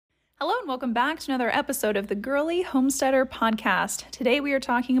Hello and welcome back to another episode of the Girly Homesteader Podcast. Today we are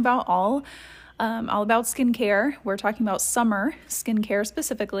talking about all about skincare. We're talking about summer skincare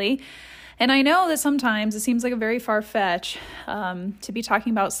specifically. And I know that sometimes it seems like a very far-fetched to be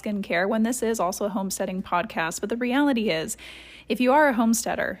talking about skincare when this is also a homesteading podcast. But the reality is, if you are a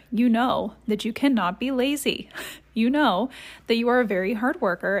homesteader, you know that you cannot be lazy. You know that you are a very hard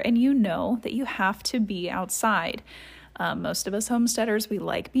worker and you know that you have to be outside. Most of us homesteaders, we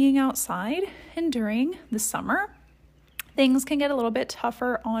like being outside, and during the summer, things can get a little bit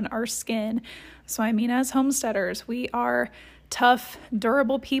tougher on our skin. So as homesteaders, we are tough,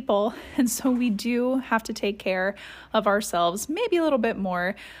 durable people, and so we do have to take care of ourselves maybe a little bit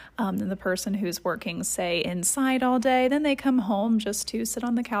more than the person who's working, say, inside all day. Then they come home just to sit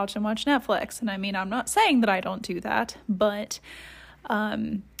on the couch and watch Netflix. And I'm not saying that I don't do that, but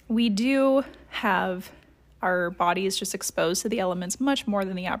we do have our body is just exposed to the elements much more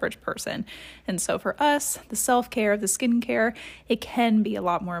than the average person. And so for us, the self-care, the skincare, it can be a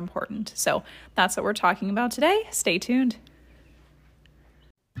lot more important. So that's what we're talking about today. Stay tuned.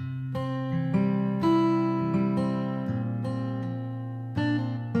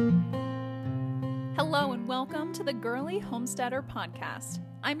 Hello and welcome to the Girly Homesteader Podcast.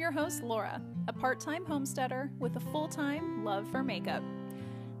 I'm your host, Laura, a part-time homesteader with a full-time love for makeup.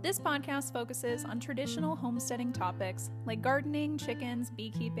 This podcast focuses on traditional homesteading topics like gardening, chickens,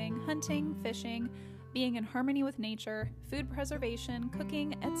 beekeeping, hunting, fishing, being in harmony with nature, food preservation,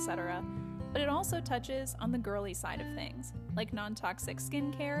 cooking, etc. But it also touches on the girly side of things, like non-toxic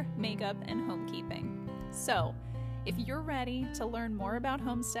skincare, makeup, and homekeeping. So, if you're ready to learn more about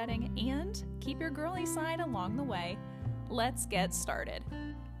homesteading and keep your girly side along the way, let's get started.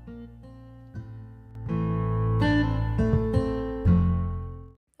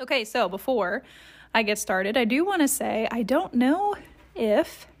 Okay, so before I get started, I do want to say I don't know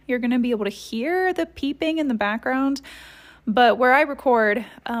if you're going to be able to hear the peeping in the background, but where I record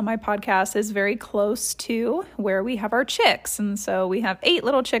my podcast is very close to where we have our chicks, and so we have 8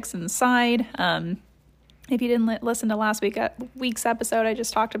 little chicks inside. If you didn't listen to last week's episode, I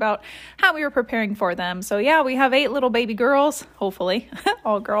just talked about how we were preparing for them. So yeah, we have 8 little baby girls, hopefully,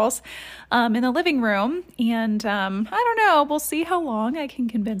 all girls, in the living room. And I don't know, we'll see how long I can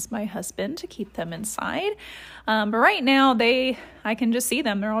convince my husband to keep them inside. But right now, I can just see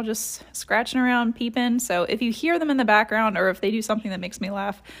them. They're all just scratching around, peeping. So if you hear them in the background or if they do something that makes me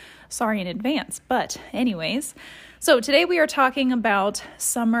laugh, sorry in advance. But anyways, so today we are talking about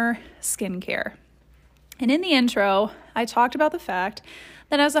summer skincare. And in the intro, I talked about the fact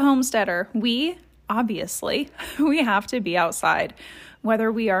that as a homesteader, we have to be outside.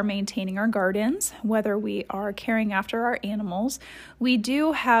 Whether we are maintaining our gardens, whether we are caring after our animals, we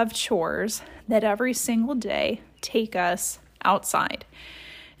do have chores that every single day take us outside.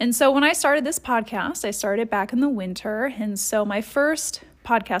 And so when I started this podcast, I started back in the winter. And so my first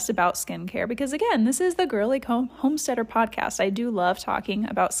podcast about skincare, because again, this is the Girly Homesteader Podcast. I do love talking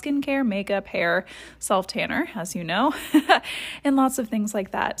about skincare, makeup, hair, self-tanner, as you know, and lots of things like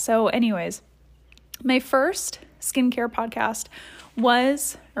that. So anyways, my first skincare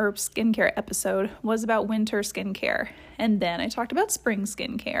episode was about winter skincare. And then I talked about spring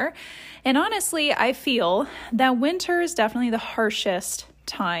skincare. And honestly, I feel that winter is definitely the harshest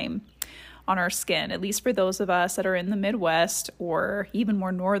time on our skin, at least for those of us that are in the Midwest or even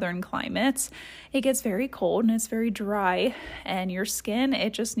more northern climates. It gets very cold and it's very dry, and your skin,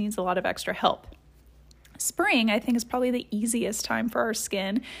 it just needs a lot of extra help. Spring, I think, is probably the easiest time for our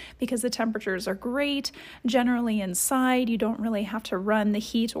skin because the temperatures are great. Generally inside, you don't really have to run the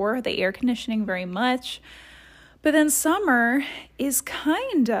heat or the air conditioning very much. But then summer is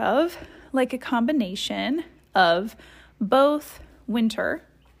kind of like a combination of both winter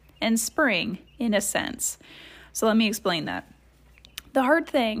and spring in a sense. So let me explain that. The hard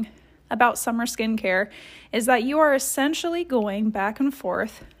thing about summer skincare is that you are essentially going back and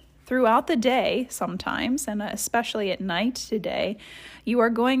forth throughout the day sometimes, and especially at night today. You are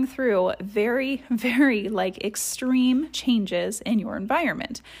going through very, very extreme changes in your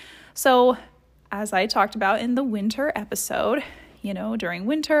environment. So as I talked about in the winter episode, during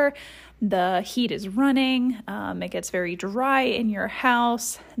winter, the heat is running, it gets very dry in your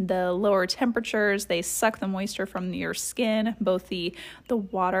house, the lower temperatures, they suck the moisture from your skin, both the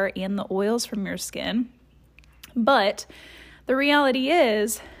water and the oils from your skin. But the reality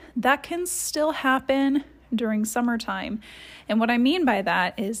is that can still happen during summertime. And what I mean by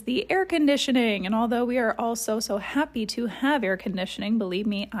that is the air conditioning. And although we are all so happy to have air conditioning, believe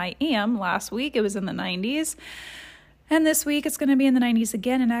me, I am. Last week it was in the 90s. And this week it's going to be in the 90s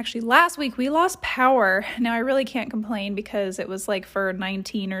again. And actually last week we lost power. Now I really can't complain because it was like for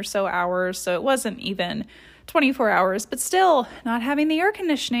 19 or so hours. So it wasn't even 24 hours, but still not having the air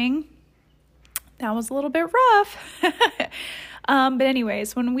conditioning, that was a little bit rough. But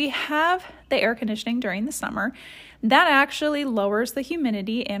anyways, when we have the air conditioning during the summer, that actually lowers the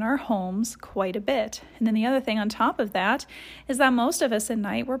humidity in our homes quite a bit. And then the other thing on top of that is that most of us at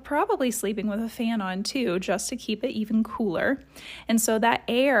night, we're probably sleeping with a fan on too, just to keep it even cooler. And so that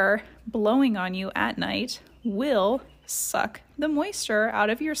air blowing on you at night will suck the moisture out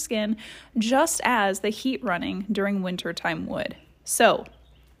of your skin, just as the heat running during wintertime would. So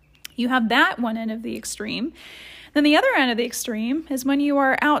you have that one end of the extreme. Then the other end of the extreme is when you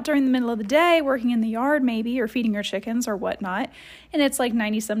are out during the middle of the day, working in the yard maybe, or feeding your chickens or whatnot, and it's like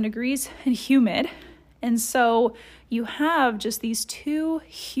 90-some degrees and humid. And so you have just these two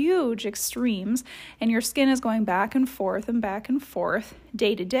huge extremes, and your skin is going back and forth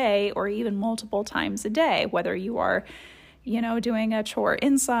day to day, or even multiple times a day, whether you are, doing a chore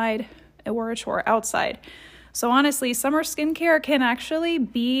inside or a chore outside. So honestly, summer skincare can actually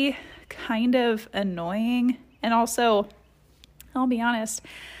be kind of annoying. And also, I'll be honest,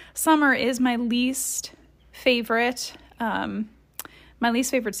 summer is my least favorite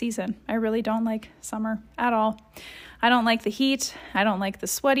season. I really don't like summer at all. I don't like the heat. I don't like the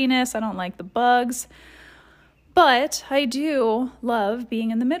sweatiness. I don't like the bugs. But I do love being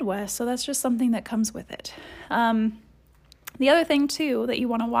in the Midwest, so that's just something that comes with it. The other thing, too, that you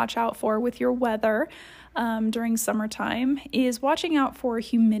want to watch out for with your weather during summertime is watching out for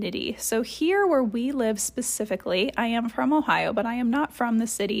humidity. So here where we live specifically, I am from Ohio, but I am not from the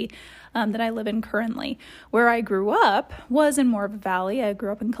city that I live in currently. Where I grew up was in more of a valley. I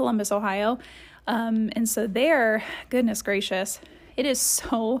grew up in Columbus, Ohio. And so there, goodness gracious, it is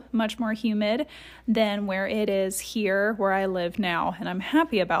so much more humid than where it is here where I live now. And I'm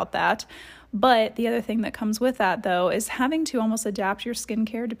happy about that. But the other thing that comes with that, though, is having to almost adapt your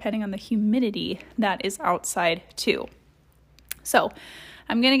skincare depending on the humidity that is outside, too. So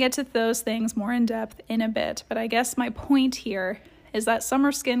I'm going to get to those things more in depth in a bit. But I guess my point here is that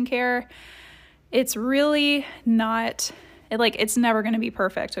summer skincare, it's really not, it's never going to be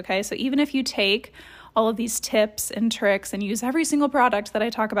perfect, okay? So even if you take all of these tips and tricks and use every single product that I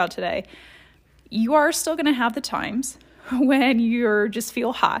talk about today, you are still going to have the times when you just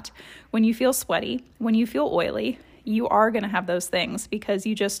feel hot, when you feel sweaty, when you feel oily. You are going to have those things because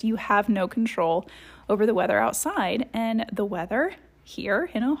you have no control over the weather outside. And the weather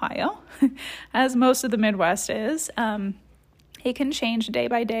here in Ohio, as most of the Midwest is, it can change day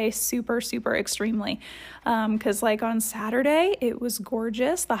by day super, super extremely. Because like on Saturday, it was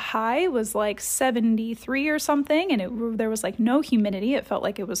gorgeous. The high was like 73 or something, and there was like no humidity. It felt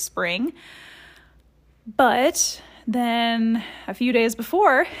like it was spring. But then a few days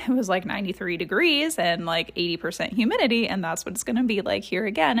before, it was like 93 degrees and like 80% humidity, and that's what it's going to be like here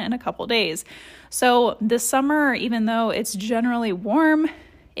again in a couple days. So this summer, even though it's generally warm,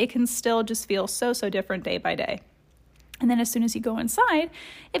 it can still just feel so different day by day. And then as soon as you go inside,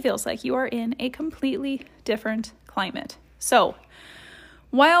 it feels like you are in a completely different climate. So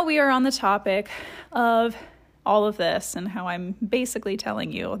while we are on the topic of all of this and how I'm basically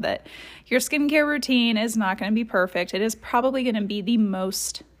telling you that your skincare routine is not going to be perfect, it is probably going to be the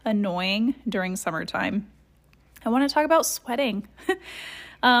most annoying during summertime, I want to talk about sweating.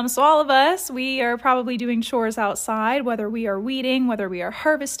 So all of us, we are probably doing chores outside, whether we are weeding, whether we are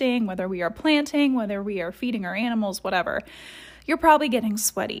harvesting, whether we are planting, whether we are feeding our animals, whatever. You're probably getting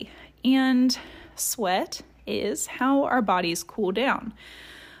sweaty. And sweat is how our bodies cool down.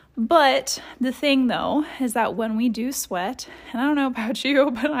 But the thing, though, is that when we do sweat, and I don't know about you,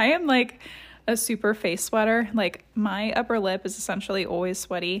 but I am like a super face sweater. Like my upper lip is essentially always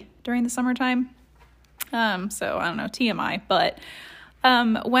sweaty during the summertime. So I don't know, TMI, but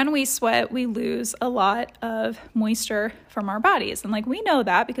when we sweat, we lose a lot of moisture from our bodies. And we know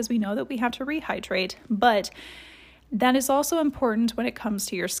that because we know that we have to rehydrate, but that is also important when it comes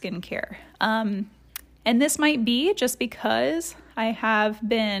to your skincare. And this might be just because I have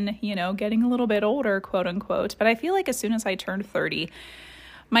been, getting a little bit older, quote unquote, but I feel like as soon as I turned 30,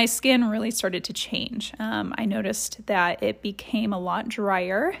 my skin really started to change. I noticed that it became a lot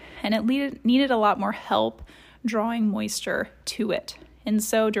drier and it needed a lot more help drawing moisture to it. And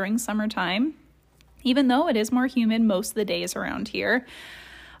so during summertime, even though it is more humid most of the days around here,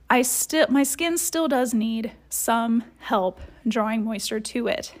 my skin still does need some help drawing moisture to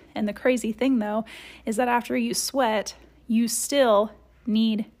it. And the crazy thing, though, is that after you sweat, you still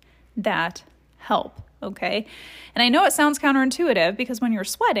need that help, okay? And I know it sounds counterintuitive because when you're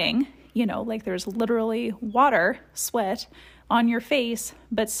sweating, like there's literally water, sweat on your face,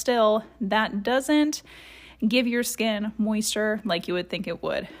 but still that doesn't give your skin moisture like you would think it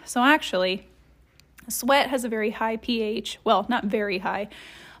would. So actually, sweat has a very high pH. Well, not very high,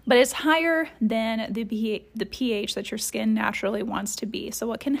 but it's higher than the pH that your skin naturally wants to be. So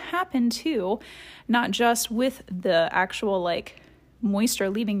what can happen too, not just with the actual like moisture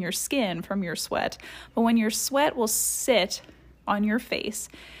leaving your skin from your sweat, but when your sweat will sit on your face,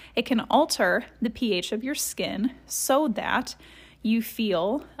 it can alter the pH of your skin so that you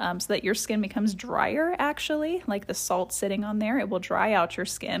feel, so that your skin becomes drier actually, like the salt sitting on there, it will dry out your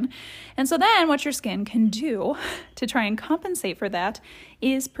skin. And so then what your skin can do to try and compensate for that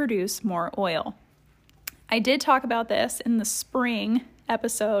is produce more oil. I did talk about this in the spring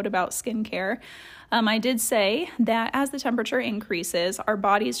episode about skincare. I did say that as the temperature increases, our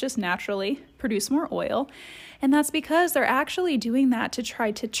bodies just naturally produce more oil. And that's because they're actually doing that to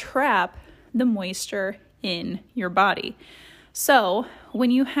try to trap the moisture in your body. So when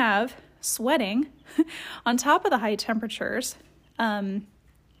you have sweating on top of the high temperatures,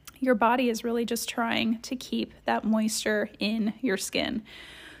 your body is really just trying to keep that moisture in your skin.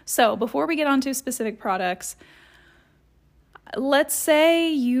 So before we get on to specific products, let's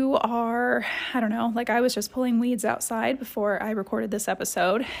say you are, I don't know, like I was just pulling weeds outside before I recorded this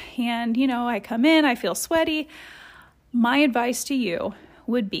episode, and I come in, I feel sweaty. My advice to you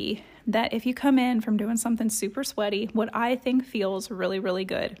would be that if you come in from doing something super sweaty, what I think feels really, really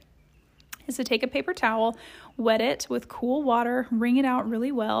good is to take a paper towel, wet it with cool water, wring it out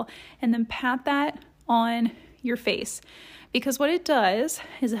really well, and then pat that on your face. Because what it does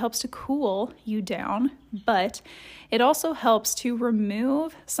is it helps to cool you down, but it also helps to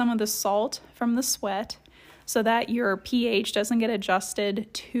remove some of the salt from the sweat so that your pH doesn't get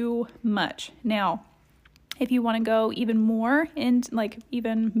adjusted too much. Now, if you want to go even more in, like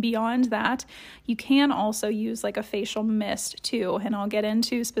even beyond that, you can also use like a facial mist too. And I'll get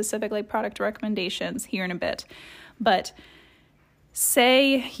into specifically product recommendations here in a bit. But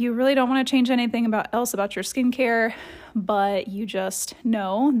say you really don't want to change anything else about your skincare, but you just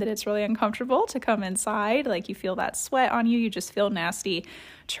know that it's really uncomfortable to come inside. Like you feel that sweat on you, you just feel nasty.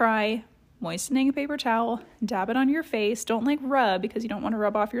 Try moistening a paper towel, dab it on your face. Don't like rub because you don't want to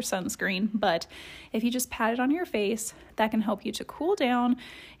rub off your sunscreen, but if you just pat it on your face, that can help you to cool down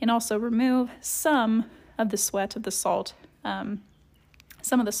and also remove some of the sweat of the salt,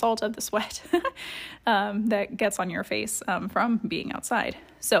 some of the salt of the sweat that gets on your face from being outside.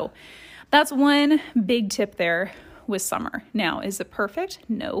 So that's one big tip there with summer. Now, is it perfect?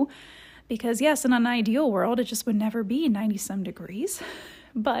 No, because yes, in an ideal world, it just would never be 90 some degrees,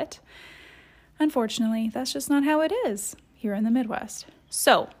 but unfortunately, that's just not how it is here in the Midwest.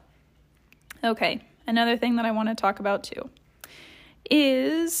 So, okay, another thing that I want to talk about too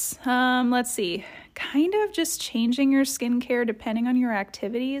is, let's see, kind of just changing your skincare depending on your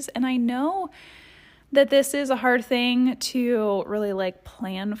activities. And I know that this is a hard thing to really like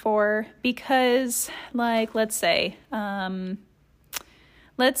plan for because like, let's say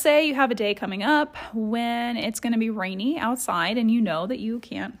you have a day coming up when it's going to be rainy outside and you know that you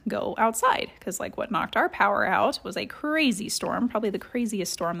can't go outside because like what knocked our power out was a crazy storm, probably the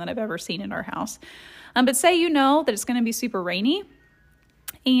craziest storm that I've ever seen in our house. But say you know that it's going to be super rainy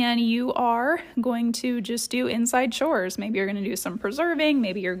and you are going to just do inside chores. Maybe you're going to do some preserving,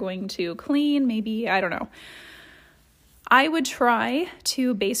 maybe you're going to clean, maybe, I don't know. I would try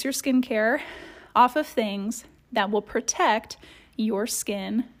to base your skincare off of things that will protect your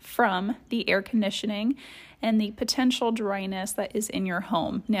skin from the air conditioning and the potential dryness that is in your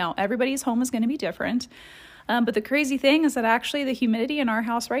home. Now, everybody's home is going to be different, but the crazy thing is that actually the humidity in our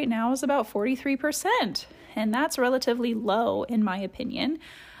house right now is about 43%, and that's relatively low in my opinion.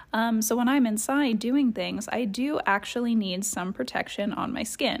 So when I'm inside doing things, I do actually need some protection on my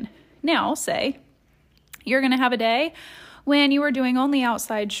skin. Now, say you're going to have a day when you are doing only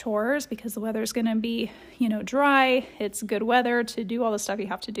outside chores because the weather's going to be, dry, it's good weather to do all the stuff you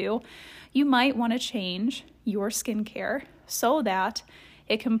have to do, you might want to change your skincare so that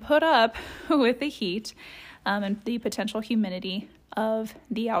it can put up with the heat and the potential humidity of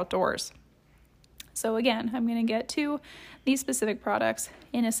the outdoors. So again, I'm going to get to these specific products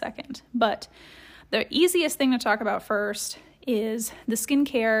in a second, but the easiest thing to talk about first is the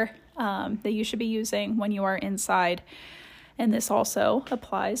skincare that you should be using when you are inside. And this also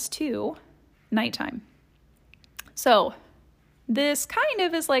applies to nighttime. So this kind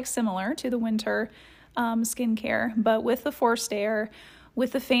of is like similar to the winter skincare, but with the forced air,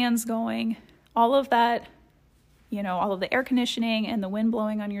 with the fans going, all of that, all of the air conditioning and the wind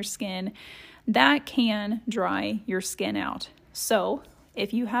blowing on your skin, that can dry your skin out. So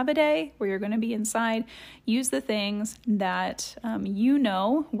if you have a day where you're going to be inside, use the things that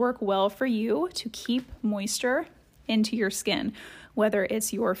work well for you to keep moisture into your skin, whether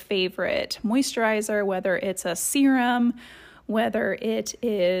it's your favorite moisturizer, whether it's a serum, whether it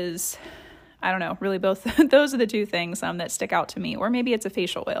is, I don't know, really both. Those are the two things that stick out to me. Or maybe it's a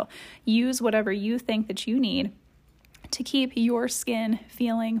facial oil. Use whatever you think that you need to keep your skin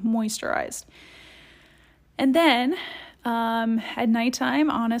feeling moisturized. And then at nighttime,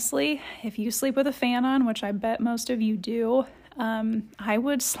 honestly, if you sleep with a fan on, which I bet most of you do, I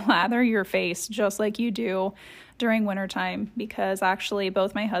would slather your face just like you do during wintertime, because actually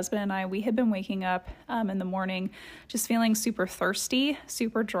both my husband and I, we had been waking up in the morning just feeling super thirsty,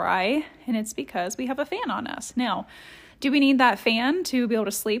 super dry, and it's because we have a fan on us. Now, do we need that fan to be able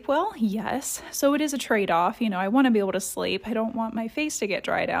to sleep well? Yes. So it is a trade-off. I want to be able to sleep. I don't want my face to get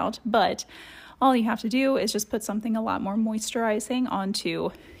dried out, but all you have to do is just put something a lot more moisturizing onto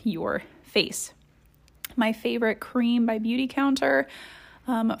your face. My favorite cream by Beautycounter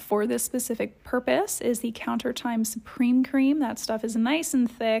for this specific purpose is the Countertime Supreme Cream. That stuff is nice and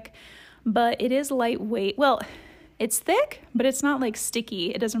thick, but it is lightweight. Well, it's thick, but it's not like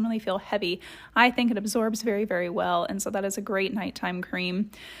sticky. It doesn't really feel heavy. I think it absorbs very, very well, and so that is a great nighttime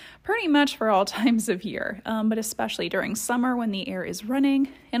cream pretty much for all times of year, but especially during summer when the air is running,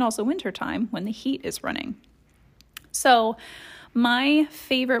 and also wintertime when the heat is running. So my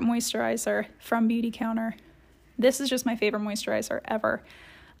favorite moisturizer from Beautycounter, this is just my favorite moisturizer ever.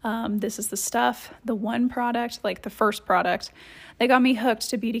 This is the one product, like the first product that got me hooked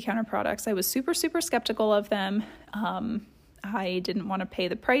to Beautycounter products. I was super, super skeptical of them. I didn't want to pay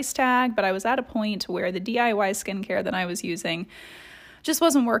the price tag, but I was at a point where the DIY skincare that I was using just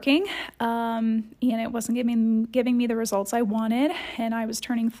wasn't working, and it wasn't giving me the results I wanted, and I was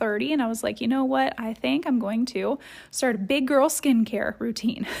turning 30, and I was like, you know what, I think I'm going to start a big girl skincare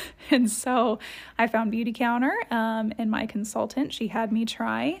routine. And so I found Beautycounter, and my consultant, she had me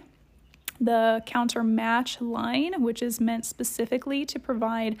try the Counter Match line, which is meant specifically to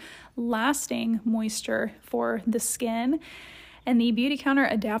provide lasting moisture for the skin, and the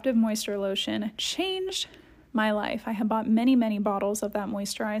Beautycounter Adaptive Moisture Lotion changed my life. I have bought many, many bottles of that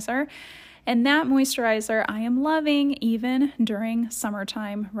moisturizer, and that moisturizer I am loving even during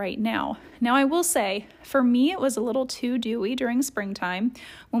summertime right now. Now, I will say, for me, it was a little too dewy during springtime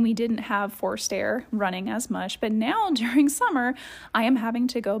when we didn't have forced air running as much, but now during summer, I am having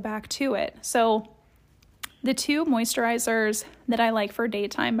to go back to it. So the two moisturizers that I like for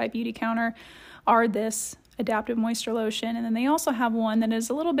daytime by Beautycounter are this Adaptive Moisture Lotion, and then they also have one that is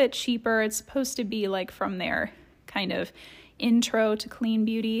a little bit cheaper. It's supposed to be like from their kind of intro to clean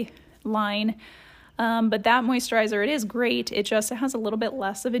beauty line, but that moisturizer, it is great. It has a little bit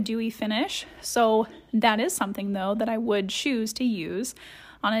less of a dewy finish, so that is something though that I would choose to use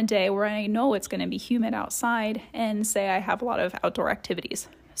on a day where I know it's going to be humid outside and say I have a lot of outdoor activities.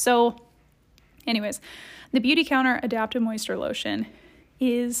 So anyways, the Beautycounter Adaptive Moisture Lotion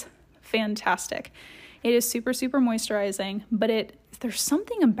is fantastic. It is super, super moisturizing, but there's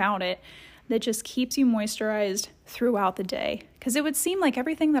something about it that just keeps you moisturized throughout the day. Because it would seem like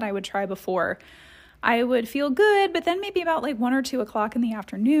everything that I would try before, I would feel good, but then maybe about like 1 or 2 o'clock in the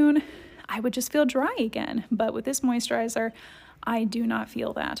afternoon, I would just feel dry again. But with this moisturizer, I do not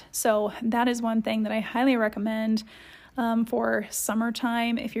feel that. So that is one thing that I highly recommend for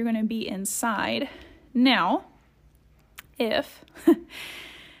summertime if you're going to be inside. Now,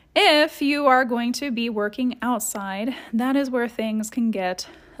 if you are going to be working outside, that is where things can get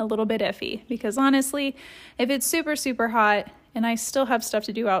a little bit iffy, because honestly, if it's super, super hot and I still have stuff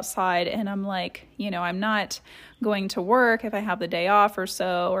to do outside and I'm like, I'm not going to work if I have the day off or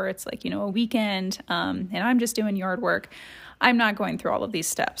so, or it's like, a weekend, and I'm just doing yard work, I'm not going through all of these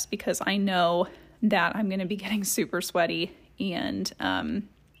steps because I know that I'm going to be getting super sweaty, and I'm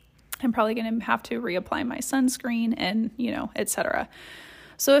probably going to have to reapply my sunscreen and, etc.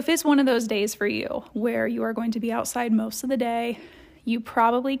 So if it's one of those days for you where you are going to be outside most of the day, you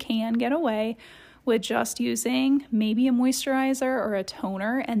probably can get away with just using maybe a moisturizer or a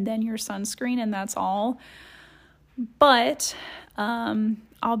toner and then your sunscreen, and that's all. But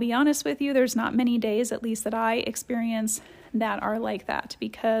I'll be honest with you, there's not many days, at least that I experience, that are like that,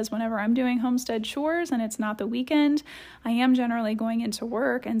 because whenever I'm doing homestead chores and it's not the weekend, I am generally going into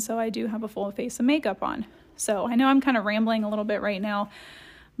work, and so I do have a full face of makeup on. So I know I'm kind of rambling a little bit right now,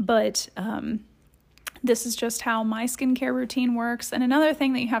 but this is just how my skincare routine works. And another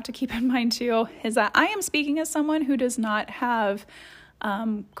thing that you have to keep in mind too is that I am speaking as someone who does not have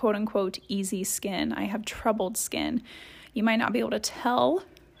quote unquote easy skin. I have troubled skin. You might not be able to tell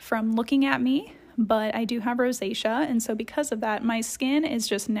from looking at me, but I do have rosacea. And so because of that, my skin is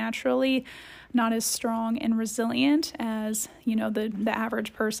just naturally not as strong and resilient as, the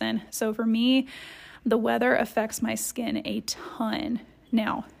average person. So for me, the weather affects my skin a ton.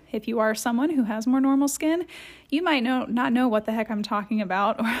 Now, if you are someone who has more normal skin, you might not know what the heck I'm talking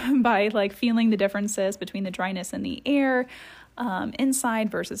about by like feeling the differences between the dryness in the air, inside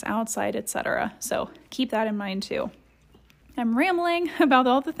versus outside, etc. So keep that in mind too. I'm rambling about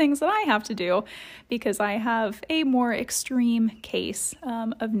all the things that I have to do because I have a more extreme case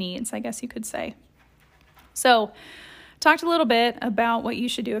of needs, I guess you could say. So talked a little bit about what you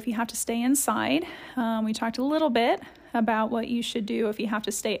should do if you have to stay inside. We talked a little bit about what you should do if you have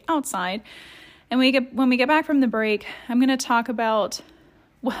to stay outside. And when we get back from the break, I'm going to talk about,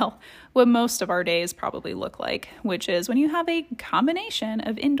 what most of our days probably look like, which is when you have a combination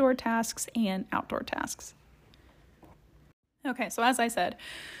of indoor tasks and outdoor tasks. Okay, so as I said,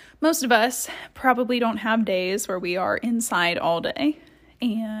 most of us probably don't have days where we are inside all day.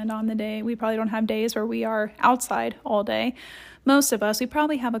 And on the day, we probably don't have days where we are outside all day. Most of us, we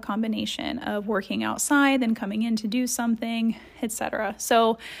probably have a combination of working outside, then coming in to do something, etc.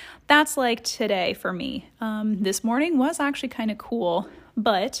 So that's like today for me. This morning was actually kind of cool,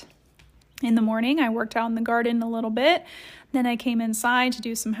 but in the morning I worked out in the garden a little bit. Then I came inside to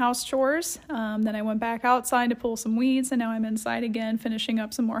do some house chores. Then I went back outside to pull some weeds, and now I'm inside again finishing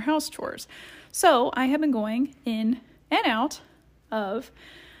up some more house chores. So I have been going in and out of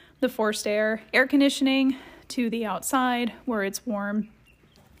the forced air conditioning to the outside where it's warm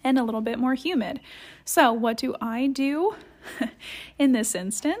and a little bit more humid. So what do I do in this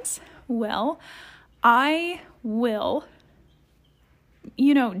instance? Well, I will,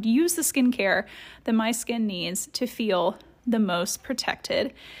 use the skincare that my skin needs to feel the most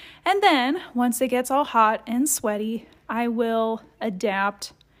protected. And then once it gets all hot and sweaty, I will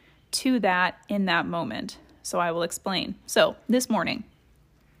adapt to that in that moment. So I will explain. So this morning,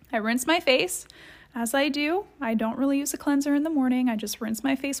 I rinse my face. As I do, I don't really use a cleanser in the morning. I just rinse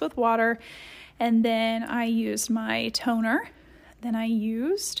my face with water. And then I used my toner. Then I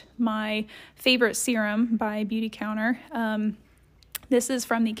used my favorite serum by Beautycounter. This is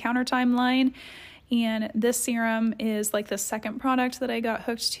from the Countertime line. And this serum is like the second product that I got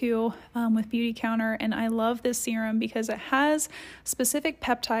hooked to with Beautycounter. And I love this serum because it has specific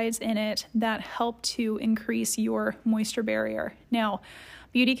peptides in it that help to increase your moisture barrier. Now,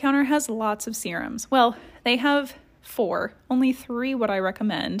 Beautycounter has lots of serums. Well, they have 4, only 3 would I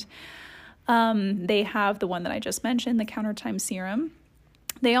recommend. They have the one that I just mentioned, the Countertime serum.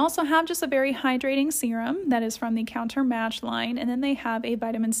 They also have just a very hydrating serum that is from the Counter Match line. And then they have a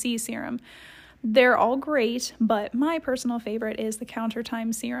vitamin C serum. They're all great, but my personal favorite is the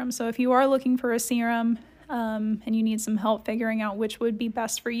Countertime serum. So if you are looking for a serum and you need some help figuring out which would be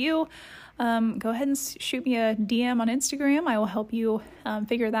best for you, go ahead and shoot me a DM on Instagram. I will help you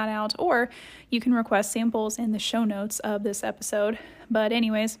figure that out, or you can request samples in the show notes of this episode. But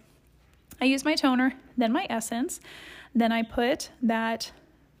anyways, I use my toner, then my essence, then I put that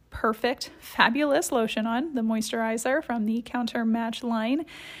perfect, fabulous lotion on, the moisturizer from the Counter Match line,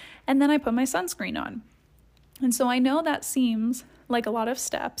 and then I put my sunscreen on. And so I know that seems like a lot of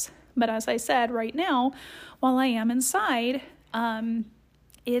steps, but as I said, right now, while I am inside,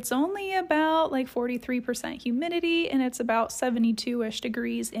 it's only about like 43% humidity, and it's about 72-ish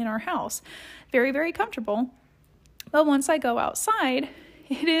degrees in our house. Very, very comfortable. But once I go outside,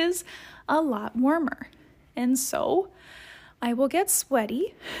 it is a lot warmer. And so I will get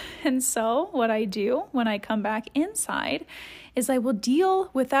sweaty. And so what I do when I come back inside is I will deal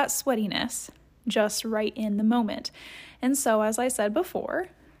with that sweatiness just right in the moment. And so, as I said before,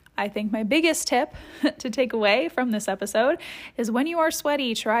 I think my biggest tip to take away from this episode is when you are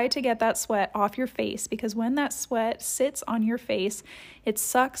sweaty, try to get that sweat off your face, because when that sweat sits on your face, it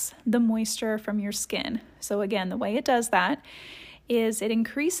sucks the moisture from your skin. So again, the way it does that is it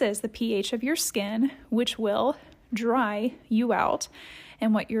increases the pH of your skin, which will dry you out.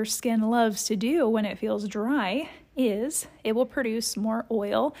 And what your skin loves to do when it feels dry is it will produce more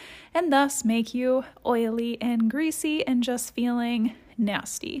oil and thus make you oily and greasy and just feeling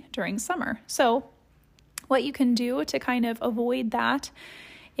nasty during summer. So what you can do to kind of avoid that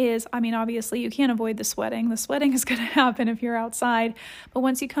is, obviously you can't avoid the sweating. The sweating is going to happen if you're outside. But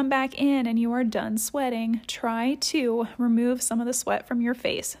once you come back in and you are done sweating, try to remove some of the sweat from your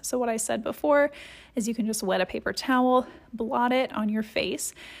face. So what I said before is you can just wet a paper towel, blot it on your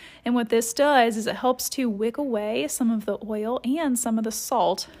face. And what this does is it helps to wick away some of the oil and some of the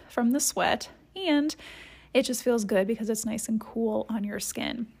salt from the sweat. And it just feels good because it's nice and cool on your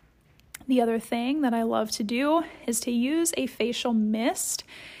skin. The other thing that I love to do is to use a facial mist.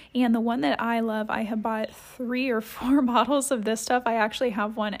 And the one that I love, I have bought 3 or 4 bottles of this stuff. I actually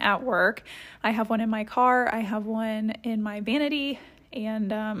have one at work. I have one in my car. I have one in my vanity.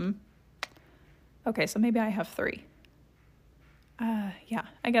 And, okay, so maybe I have 3. Yeah,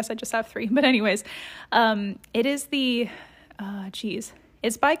 I guess I just have 3. But anyways, it is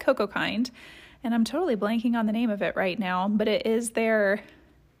it's by Coco Kind. And I'm totally blanking on the name of it right now. But it is their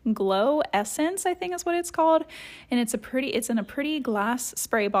Glow Essence, I think is what it's called. And it's in a pretty glass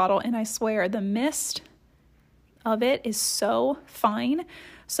spray bottle. And I swear the mist of it is so fine.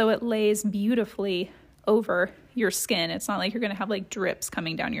 So it lays beautifully over your skin. It's not like you're going to have like drips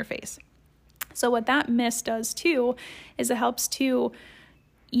coming down your face. So what that mist does too is it helps to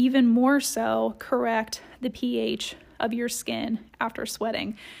even more so correct the pH of your skin after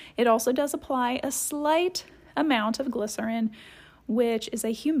sweating. It also does apply a slight amount of glycerin, which is a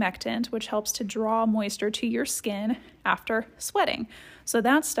humectant, which helps to draw moisture to your skin after sweating. So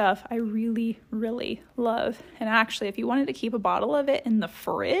that stuff I really, really love. And actually, if you wanted to keep a bottle of it in the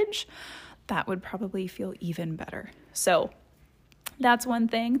fridge, that would probably feel even better. So that's one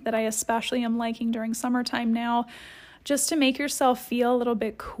thing that I especially am liking during summertime now, just to make yourself feel a little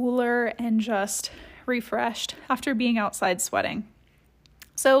bit cooler and just refreshed after being outside sweating.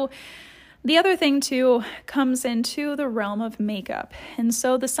 So the other thing too comes into the realm of makeup. And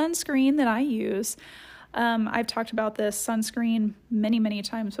so the sunscreen that I use, I've talked about this sunscreen many, many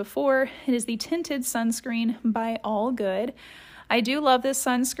times before. It is the tinted sunscreen by All Good. I do love this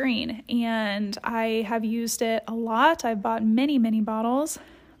sunscreen and I have used it a lot. I've bought many, many bottles,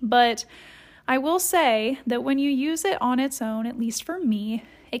 but I will say that when you use it on its own, at least for me,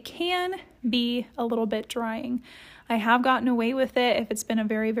 it can be a little bit drying. I have gotten away with it if it's been a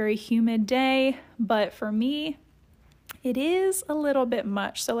very, very humid day, but for me, it is a little bit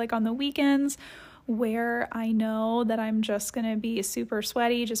much. So like on the weekends where I know that I'm just going to be super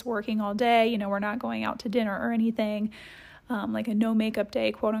sweaty, just working all day, we're not going out to dinner or anything, like a no makeup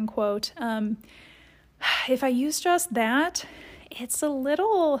day, quote unquote. If I use just that, it's a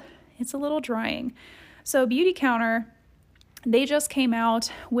little drying. So Beautycounter, they just came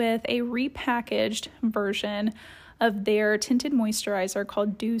out with a repackaged version of their tinted moisturizer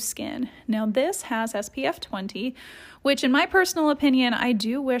called Dew Skin. Now this has SPF 20, which in my personal opinion, I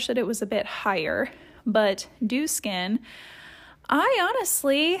do wish that it was a bit higher, but Dew Skin, I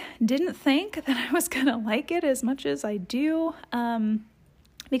honestly didn't think that I was gonna like it as much as I do,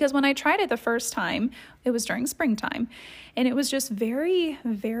 because when I tried it the first time, it was during springtime, and it was just very,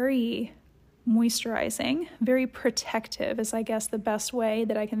 very moisturizing, very protective is I guess the best way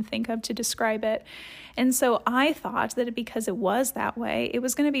that I can think of to describe it. And so I thought that because it was that way, it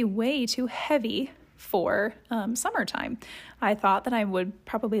was going to be way too heavy for summertime. I thought that I would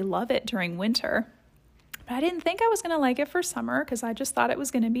probably love it during winter, but I didn't think I was going to like it for summer because I just thought it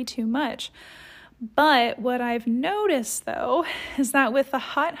was going to be too much. But what I've noticed though is that with the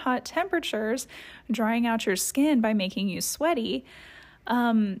hot temperatures drying out your skin by making you sweaty,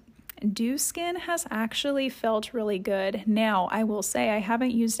 Dew Skin has actually felt really good. Now, I will say I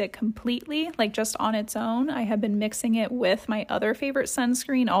haven't used it completely, like just on its own. I have been mixing it with my other favorite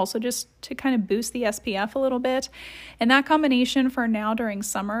sunscreen, also just to kind of boost the SPF a little bit. And that combination for now during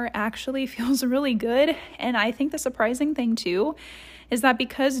summer actually feels really good. And I think the surprising thing too is that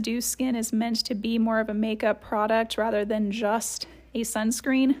because Dew Skin is meant to be more of a makeup product rather than just a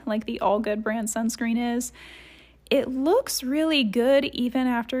sunscreen, like the All Good brand sunscreen is, it looks really good even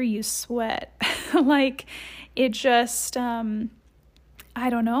after you sweat. Like it just, I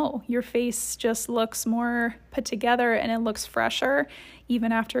don't know, your face just looks more put together and it looks fresher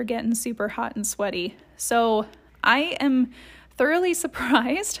even after getting super hot and sweaty. So I am thoroughly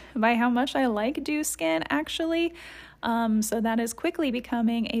surprised by how much I like Dew Skin actually. So that is quickly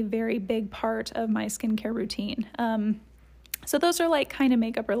becoming a very big part of my skincare routine. So those are like kind of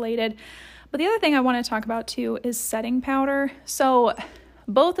makeup related. But the other thing I want to talk about too is setting powder. So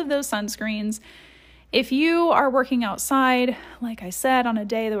both of those sunscreens, if you are working outside, like I said, on a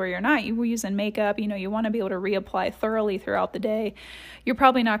day where you're not using makeup, you want to be able to reapply thoroughly throughout the day, you're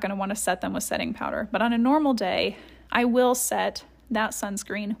probably not going to want to set them with setting powder. But on a normal day, I will set that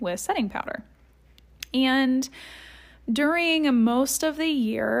sunscreen with setting powder. And during most of the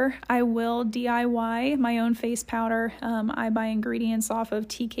year, I will DIY my own face powder. I buy ingredients off of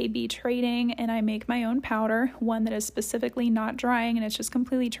TKB Trading and I make my own powder, one that is specifically not drying and it's just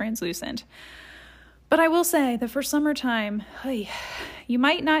completely translucent. But I will say that for summertime, you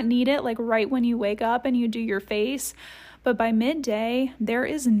might not need it like right when you wake up and you do your face, but by midday, there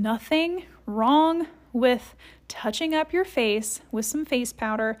is nothing wrong with touching up your face with some face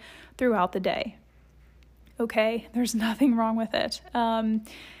powder throughout the day. Okay, there's nothing wrong with it.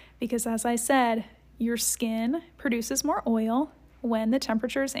 Because as I said, your skin produces more oil when the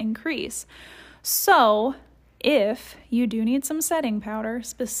temperatures increase. So if you do need some setting powder,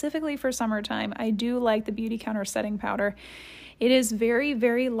 specifically for summertime, I do like the Beautycounter setting powder. It is very,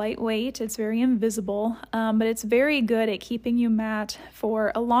 very lightweight. It's very invisible, but it's very good at keeping you matte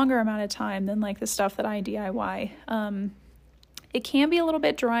for a longer amount of time than like the stuff that I DIY. It can be a little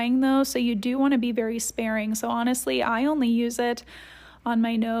bit drying though, so you do want to be very sparing. So honestly, I only use it on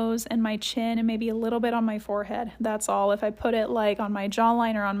my nose and my chin and maybe a little bit on my forehead. That's all. If I put it like on my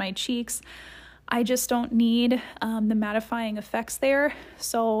jawline or on my cheeks, I just don't need the mattifying effects there.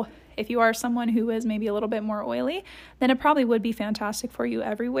 So if you are someone who is maybe a little bit more oily, then it probably would be fantastic for you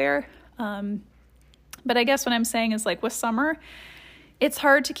everywhere. But I guess what I'm saying is like with summer, it's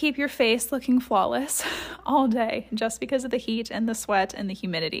hard to keep your face looking flawless all day just because of the heat and the sweat and the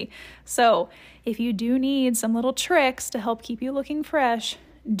humidity. So if you do need some little tricks to help keep you looking fresh,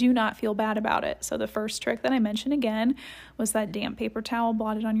 do not feel bad about it. So the first trick that I mentioned again was that damp paper towel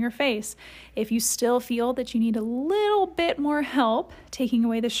blotted on your face. If you still feel that you need a little bit more help taking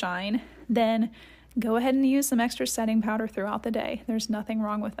away the shine, then go ahead and use some extra setting powder throughout the day. There's nothing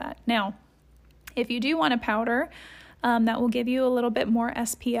wrong with that. Now, if you do want a powder that will give you a little bit more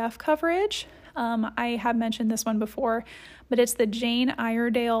SPF coverage, I have mentioned this one before, but it's the Jane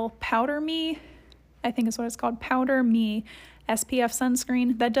Iredale Powder Me, I think is what it's called, Powder Me SPF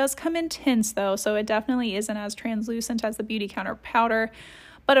sunscreen. That does come in tints though, so it definitely isn't as translucent as the Beautycounter powder,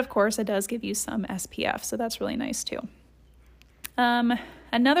 but of course it does give you some SPF, so that's really nice too.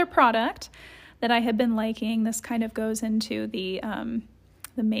 Another product that I have been liking, this kind of goes into the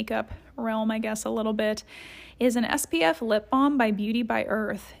makeup realm, I guess, a little bit, is an SPF lip balm by Beauty by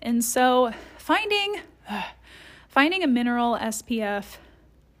Earth. And so finding a mineral SPF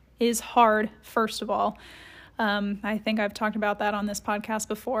is hard, first of all. I think I've talked about that on this podcast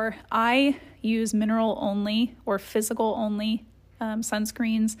before. I use mineral only or physical only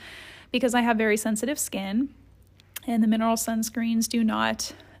sunscreens because I have very sensitive skin, and the mineral sunscreens do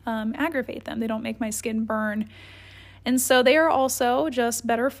not aggravate them. They don't make my skin burn. And so they are also just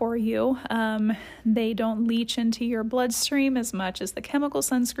better for you. They don't leach into your bloodstream as much as the chemical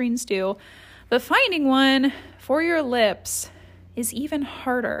sunscreens do. But finding one for your lips is even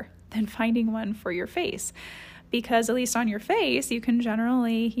harder than finding one for your face. Because at least on your face, you can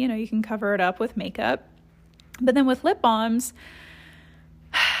generally, you can cover it up with makeup. But then with lip balms,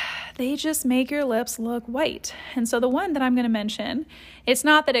 they just make your lips look white. And so the one that I'm going to mention, it's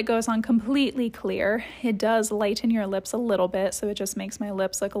not that it goes on completely clear. It does lighten your lips a little bit, so it just makes my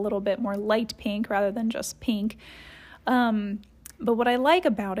lips look a little bit more light pink rather than just pink. But what I like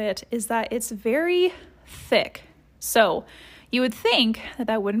about it is that it's very thick. So you would think that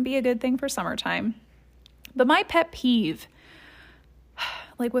that wouldn't be a good thing for summertime. But my pet peeve,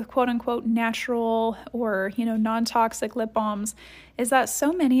 like with quote unquote natural or, non-toxic lip balms, is that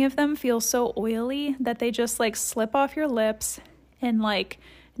so many of them feel so oily that they just like slip off your lips and like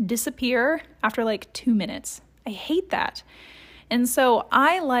disappear after like 2 minutes. I hate that. And so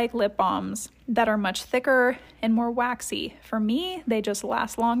I like lip balms that are much thicker and more waxy. For me, they just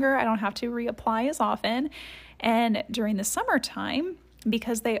last longer. I don't have to reapply as often. And during the summertime,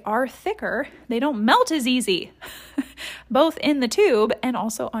 because they are thicker, they don't melt as easy, both in the tube and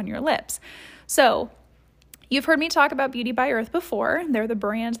also on your lips. So you've heard me talk about Beauty by Earth before. They're the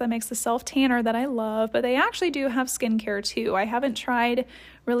brand that makes the self-tanner that I love, but they actually do have skincare too. I haven't tried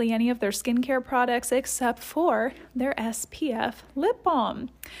really any of their skincare products except for their SPF lip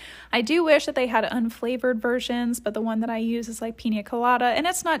balm. I do wish that they had unflavored versions, but the one that I use is like pina colada, and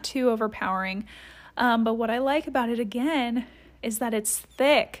it's not too overpowering. But what I like about it again is that it's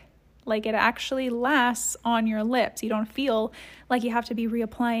thick. Like it actually lasts on your lips. You don't feel like you have to be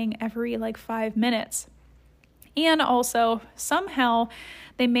reapplying every like 5 minutes. And also somehow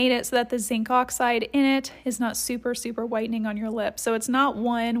they made it so that the zinc oxide in it is not super, super whitening on your lips. So it's not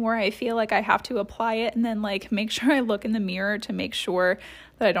one where I feel like I have to apply it and then like make sure I look in the mirror to make sure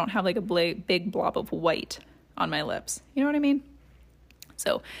that I don't have like a big blob of white on my lips. You know what I mean?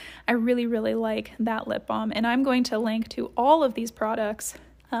 So I really, really like that lip balm, and I'm going to link to all of these products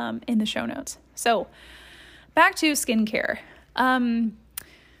in the show notes. So back to skincare.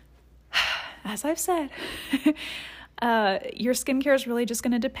 As I've said, your skincare is really just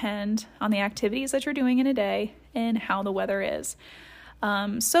going to depend on the activities that you're doing in a day and how the weather is.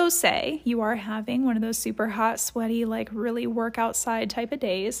 So say you are having one of those super hot, sweaty, like really work outside type of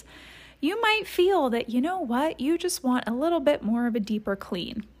days. You might feel that, you know what, you just want a little bit more of a deeper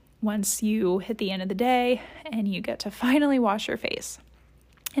clean. once you hit the end of the day and you get to finally wash your face.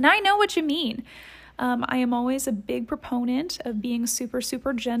 And I know what you mean. I am always a big proponent of being super,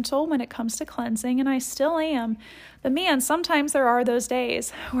 super gentle when it comes to cleansing, and I still am. But man, sometimes there are those days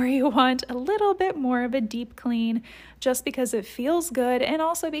where you want a little bit more of a deep clean just because it feels good, and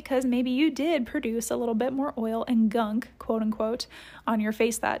also because maybe you did produce a little bit more oil and gunk, quote unquote, on your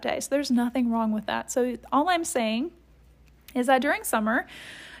face that day. So there's nothing wrong with that. So all I'm saying is that during summer,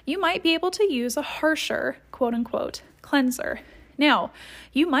 you might be able to use a harsher, quote unquote, cleanser. Now,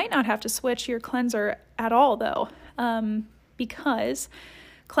 you might not have to switch your cleanser at all, though, because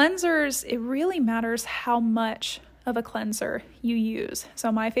cleansers, it really matters how much of a cleanser you use.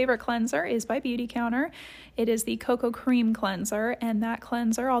 So my favorite cleanser is by Beautycounter. It is the Cocoa Cream Cleanser, and that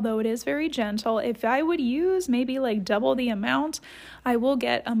cleanser, although it is very gentle, if I would use maybe like double the amount, I will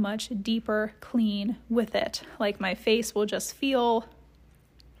get a much deeper clean with it. Like my face will just feel,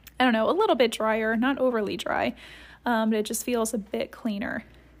 I don't know, a little bit drier, not overly dry. But it just feels a bit cleaner.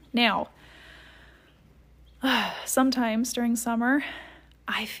 Now, sometimes during summer,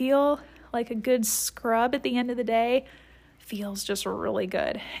 I feel like a good scrub at the end of the day feels just really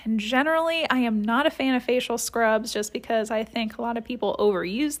good. And generally, I am not a fan of facial scrubs just because I think a lot of people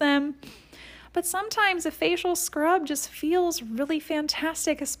overuse them. But sometimes a facial scrub just feels really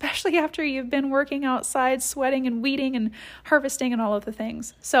fantastic, especially after you've been working outside, sweating and weeding and harvesting and all of the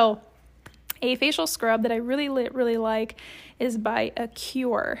things. So a facial scrub that I really like is by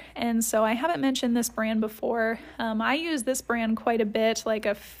Acure. And so I haven't mentioned this brand before. I use this brand quite a bit, like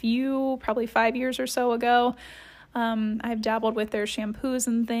probably 5 years or so ago. I've dabbled with their shampoos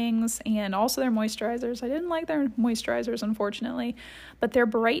and things, and also their moisturizers. I didn't like their moisturizers, unfortunately, but their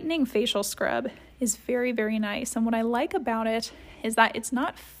brightening facial scrub is very, very nice. And what I like about it is that it's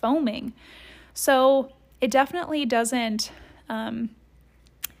not foaming. So it definitely doesn't...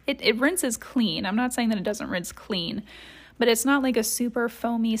 It rinses clean. I'm not saying that it doesn't rinse clean, but it's not like a super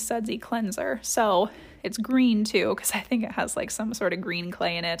foamy, sudsy cleanser. So it's green too, because I think it has like some sort of green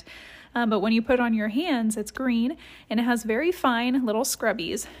clay in it. But when you put it on your hands, it's green, and it has very fine little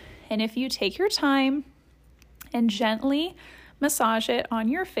scrubbies. And if you take your time and gently massage it on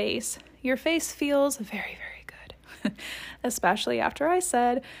your face feels very, very good. Especially after I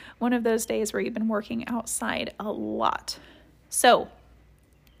said one of those days where you've been working outside a lot. So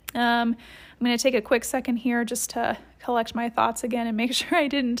I'm going to take a quick second here just to collect my thoughts again and make sure I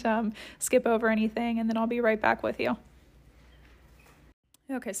didn't skip over anything, and then I'll be right back with you.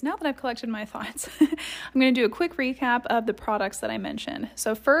 Okay, so now that I've collected my thoughts, I'm going to do a quick recap of the products that I mentioned.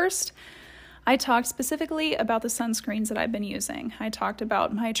 So first, I talked specifically about the sunscreens that I've been using. I talked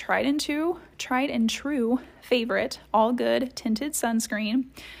about my tried and true favorite All Good tinted sunscreen.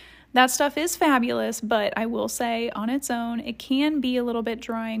 That stuff is fabulous, but I will say on its own, it can be a little bit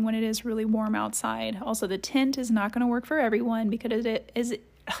drying when it is really warm outside. Also, the tint is not going to work for everyone because it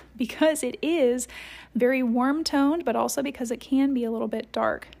is very warm toned, but also because it can be a little bit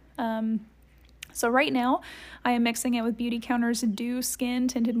dark. So right now, I am mixing it with Beautycounter's Dew Skin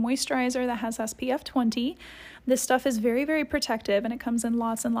Tinted Moisturizer that has SPF 20. This stuff is very, very protective, and it comes in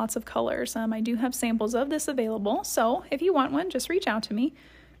lots and lots of colors. I do have samples of this available, so if you want one, just reach out to me.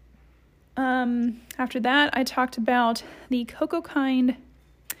 After that, I talked about the Cocoa Kind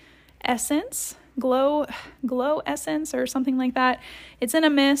Essence, Glow Essence or something like that. It's in a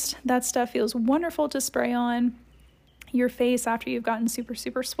mist. That stuff feels wonderful to spray on your face after you've gotten super,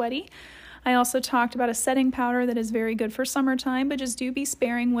 super sweaty. I also talked about a setting powder that is very good for summertime, but just do be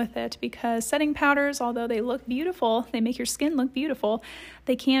sparing with it because setting powders, although they look beautiful, they make your skin look beautiful,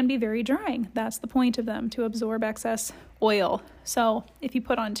 they can be very drying. That's the point of them, to absorb excess oil. So if you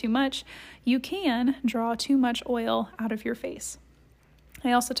put on too much, you can draw too much oil out of your face.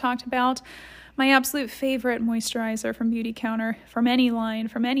 I also talked about my absolute favorite moisturizer from Beautycounter, from any line,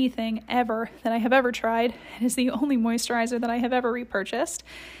 from anything ever that I have ever tried. It is the only moisturizer that I have ever repurchased.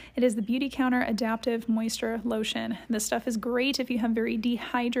 It is the Beautycounter Adaptive Moisture Lotion. This stuff is great if you have very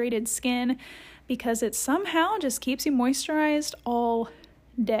dehydrated skin because it somehow just keeps you moisturized all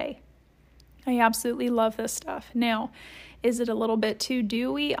day. I absolutely love this stuff. Now, is it a little bit too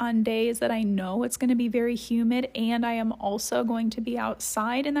dewy on days that I know it's going to be very humid and I am also going to be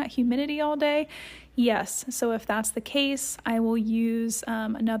outside in that humidity all day? Yes. So if that's the case, I will use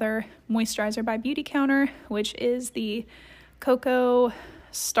another moisturizer by Beautycounter, which is the Cocoa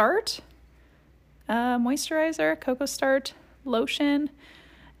Start moisturizer, Cocoa Start lotion.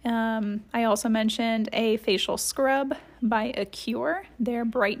 I also mentioned a facial scrub by Acure, their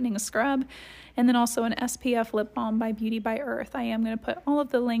brightening scrub, and then also an SPF lip balm by Beauty by Earth. I am going to put all of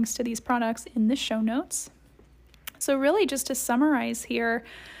the links to these products in the show notes. So really, just to summarize here,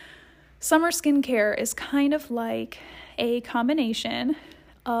 Summer skincare is kind of like a combination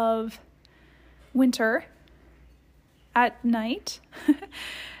of winter at night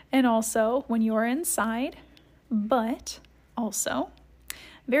and also when you're inside, but also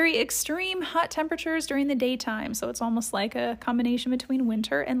very extreme hot temperatures during the daytime. So it's almost like a combination between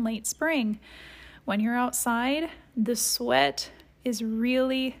winter and late spring. When you're outside, the sweat is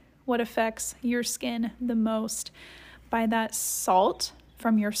really what affects your skin the most. By that salt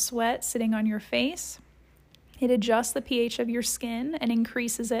from your sweat sitting on your face, it adjusts the pH of your skin and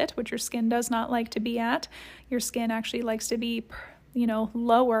increases it, which your skin does not like to be at. Your skin actually likes to be,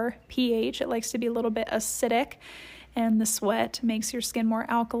 lower pH. It likes to be a little bit acidic, and the sweat makes your skin more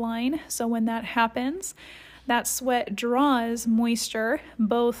alkaline. So when that happens, that sweat draws moisture,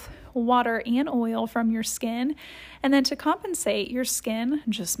 both water and oil, from your skin. And then to compensate, your skin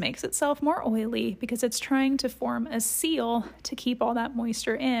just makes itself more oily because it's trying to form a seal to keep all that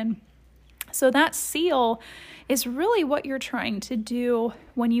moisture in. So that seal is really what you're trying to do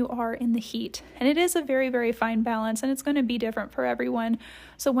when you are in the heat. And it is a very, very fine balance, and it's going to be different for everyone.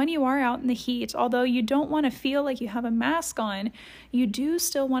 So when you are out in the heat, although you don't want to feel like you have a mask on, you do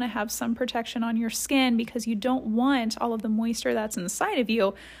still want to have some protection on your skin because you don't want all of the moisture that's inside of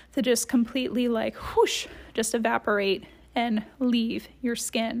you to just completely whoosh, just evaporate and leave your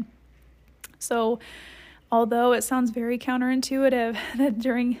skin. So although it sounds very counterintuitive that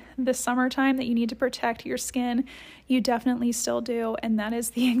during the summertime that you need to protect your skin, you definitely still do. And that is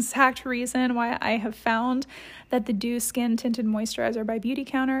the exact reason why I have found that the Dew Skin Tinted Moisturizer by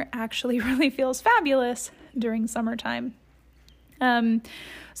Beautycounter actually really feels fabulous during summertime.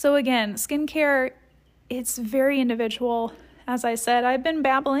 So again, skincare, it's very individual. As I said, I've been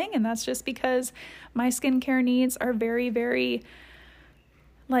babbling, and that's just because my skincare needs are very, very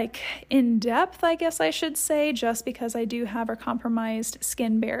in depth, I guess I should say, just because I do have a compromised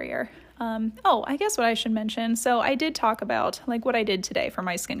skin barrier. I guess what I should mention. So I did talk about what I did today for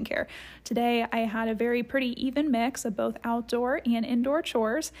my skincare. Today I had a very pretty even mix of both outdoor and indoor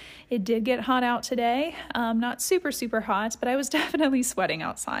chores. It did get hot out today. Not super, super hot, but I was definitely sweating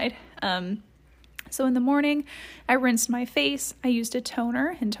outside. So in the morning, I rinsed my face. I used a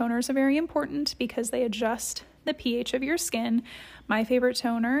toner, and toners are very important because they adjust the pH of your skin. My favorite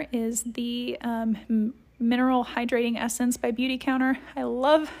toner is the Mineral Hydrating Essence by Beautycounter. I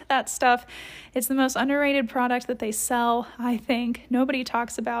love that stuff. It's the most underrated product that they sell, I think. Nobody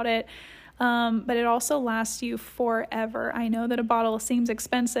talks about it, but it also lasts you forever. I know that a bottle seems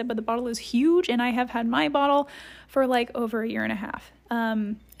expensive, but the bottle is huge, and I have had my bottle for over a year and a half.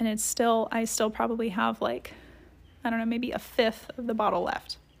 And I still probably have maybe a fifth of the bottle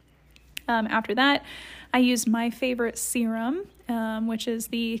left. After that, I used my favorite serum, which is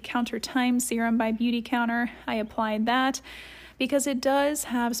the Counter Time Serum by Beautycounter. I applied that because it does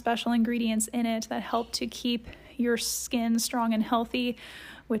have special ingredients in it that help to keep your skin strong and healthy,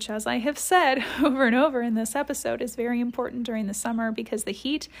 which, as I have said over and over in this episode, is very important during the summer because the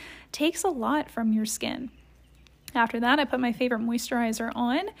heat takes a lot from your skin. After that, I put my favorite moisturizer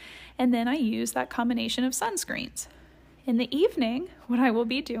on, and then I use that combination of sunscreens. In the evening, what I will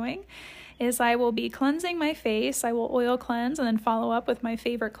be doing is I will be cleansing my face. I will oil cleanse and then follow up with my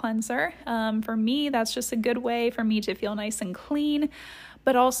favorite cleanser. For me, that's just a good way for me to feel nice and clean,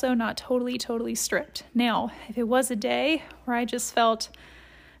 but also not totally stripped. Now, if it was a day where I just felt,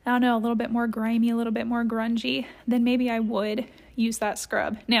 a little bit more grimy, a little bit more grungy, then maybe I would use that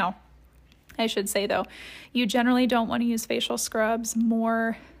scrub. Now, I should say though, you generally don't want to use facial scrubs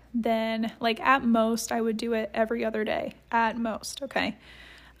more than, at most, I would do it every other day, at most, okay?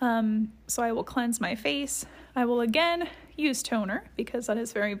 So I will cleanse my face. I will again use toner because that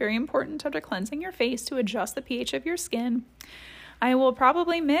is very, very important after cleansing your face to adjust the pH of your skin. I will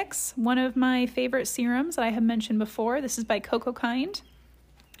probably mix one of my favorite serums that I have mentioned before. This is by Cocokind.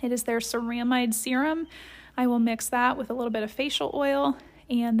 It is their ceramide serum. I will mix that with a little bit of facial oil,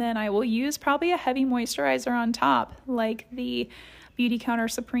 and then I will use probably a heavy moisturizer on top, like the Beautycounter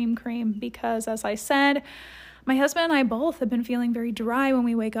Supreme Cream, because as I said, my husband and I both have been feeling very dry when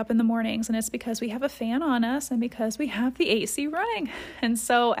we wake up in the mornings, and it's because we have a fan on us and because we have the AC running. And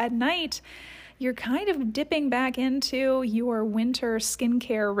so at night, you're kind of dipping back into your winter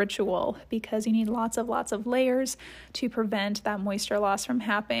skincare ritual because you need lots of layers to prevent that moisture loss from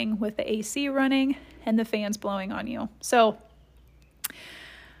happening with the AC running and the fans blowing on you. So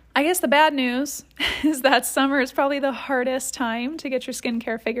I guess the bad news is that summer is probably the hardest time to get your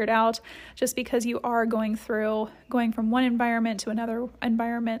skincare figured out just because you are going from one environment to another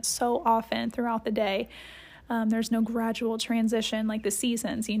environment so often throughout the day. There's no gradual transition like the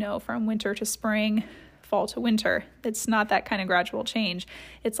seasons, from winter to spring, fall to winter. It's not that kind of gradual change.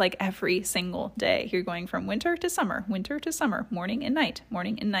 It's like every single day you're going from winter to summer, morning and night,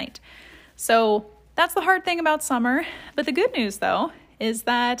 morning and night. So that's the hard thing about summer. But the good news, though, is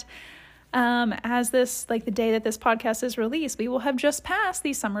that as this, like the day that this podcast is released, we will have just passed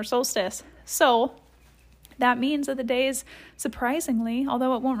the summer solstice. So that means that the days, surprisingly,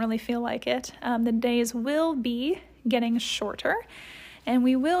 although it won't really feel like it, the days will be getting shorter and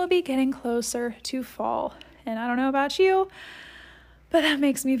we will be getting closer to fall. And I don't know about you, but that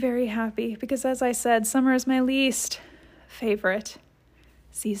makes me very happy because, as I said, summer is my least favorite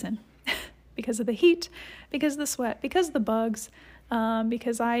season because of the heat, because of the sweat, because of the bugs,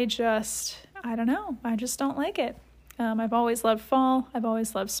 because I just don't like it. I've always loved fall. I've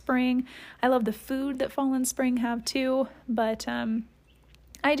always loved spring. I love the food that fall and spring have too, but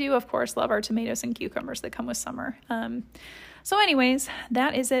I do, of course, love our tomatoes and cucumbers that come with summer. So anyways,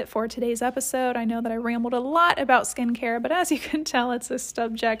 that is it for today's episode. I know that I rambled a lot about skincare, but as you can tell, it's a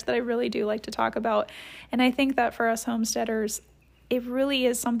subject that I really do like to talk about. And I think that for us homesteaders, it really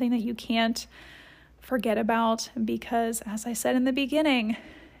is something that you can't forget about because, as I said in the beginning,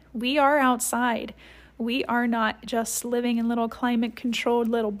 we are outside. We are not just living in little climate-controlled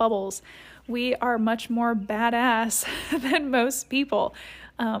little bubbles. We are much more badass than most people.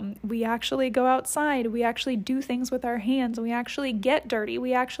 We actually go outside. We actually do things with our hands. We actually get dirty.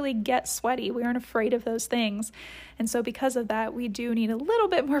 We actually get sweaty. We aren't afraid of those things. And so because of that, we do need a little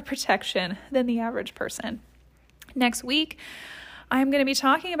bit more protection than the average person. Next week, I'm going to be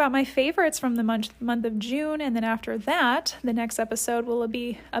talking about my favorites from the month of June, and then after that, the next episode will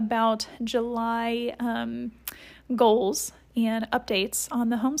be about July goals and updates on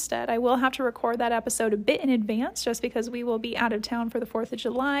the homestead. I will have to record that episode a bit in advance just because we will be out of town for the 4th of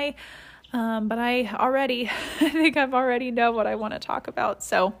July, but I think I've already know what I want to talk about.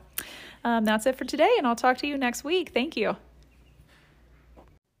 So that's it for today, and I'll talk to you next week. Thank you.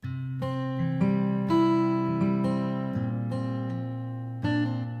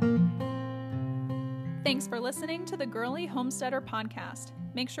 Thanks for listening to the Girly Homesteader podcast.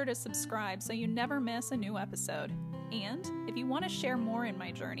 Make sure to subscribe so you never miss a new episode. And if you want to share more in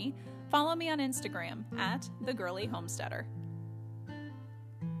my journey, follow me on Instagram @thegirlyhomesteader.